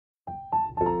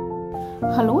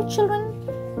Hello children,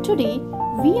 today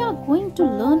we are going to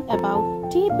learn about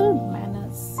table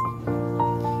manners.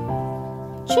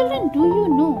 Children, do you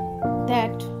know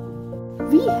that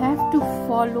we have to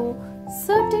follow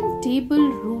certain table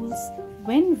rules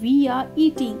when we are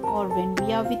eating or when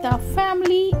we are with our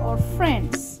family or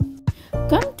friends?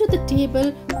 Come to the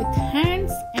table with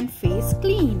hands and face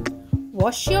clean.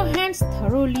 Wash your hands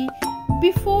thoroughly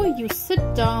before you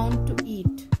sit down to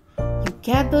eat. You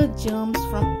gather germs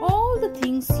from all the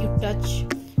things you touch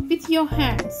with your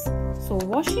hands. So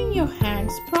washing your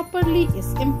hands properly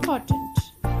is important.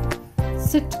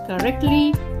 Sit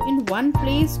correctly in one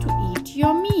place to eat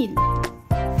your meal.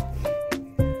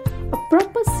 A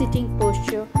proper sitting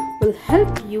posture will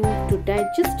help you to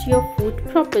digest your food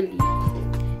properly.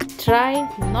 Try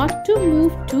not to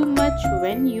move too much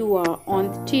when you are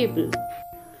on the table.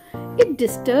 It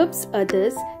disturbs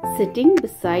others sitting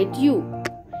beside you,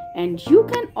 and you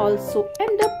can also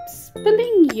end up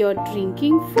spilling your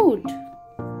drinking food.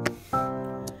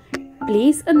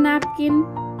 Place a napkin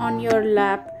on your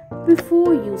lap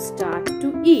before you start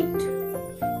to eat.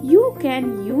 You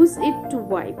can use it to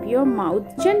wipe your mouth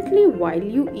gently while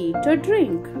you eat or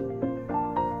drink.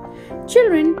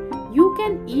 Children, you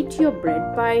can eat your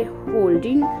bread by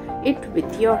holding it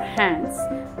with your hands,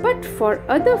 but for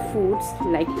other foods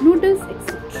like noodles,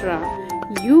 etc.,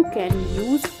 you can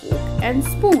use fork and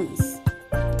spoons.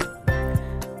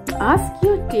 Ask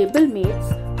your table mates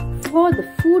for the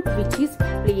food which is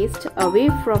placed away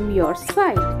from your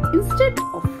side instead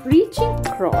of reaching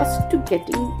across to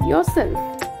getting yourself.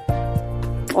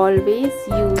 Always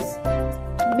use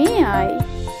 "May I?"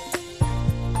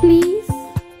 "Please?"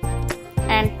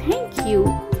 and "Thank you"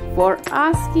 for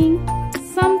asking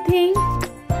something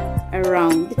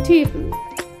around the table.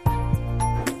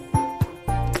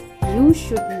 You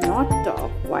should not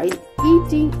talk while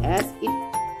eating as it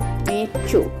may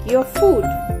choke your food.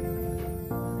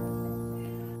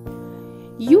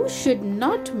 You should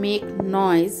not make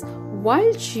noise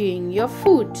while chewing your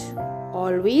food.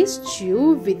 Always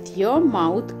chew with your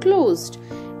mouth closed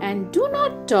and do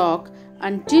not talk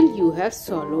until you have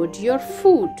swallowed your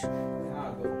food.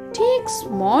 Take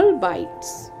small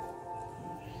bites,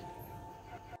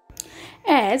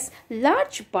 as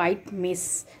large bite may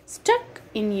stuck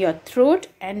in your throat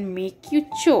and make you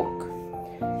choke.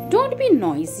 Don't be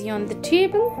noisy on the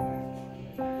table.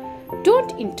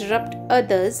 Don't interrupt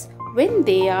others when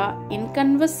they are in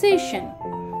conversation.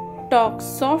 Talk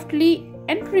softly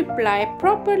and reply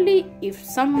properly if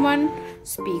someone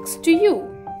speaks to you.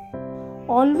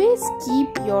 Always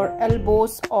keep your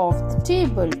elbows off the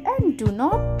table and do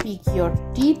not pick your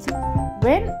teeth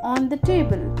when on the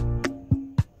table.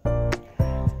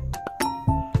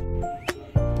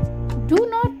 Do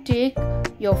not take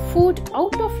your food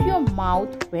out of your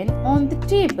mouth when on the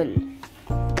table.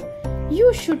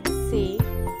 You should say,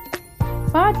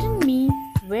 "Pardon me"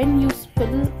 when you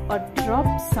spill or drop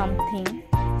something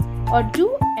or do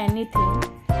anything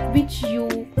which you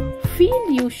feel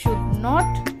you should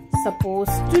not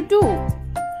supposed to do.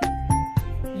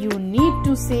 You need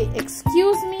to say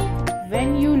 "Excuse me"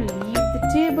 when you leave the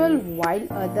table while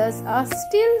others are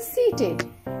still seated,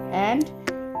 and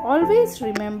always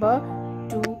remember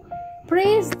to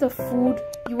praise the food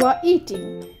you are eating.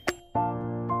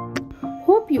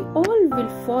 Hope you all will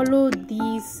follow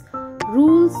these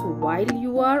rules while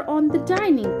you are on the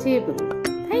dining table.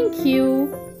 Thank you.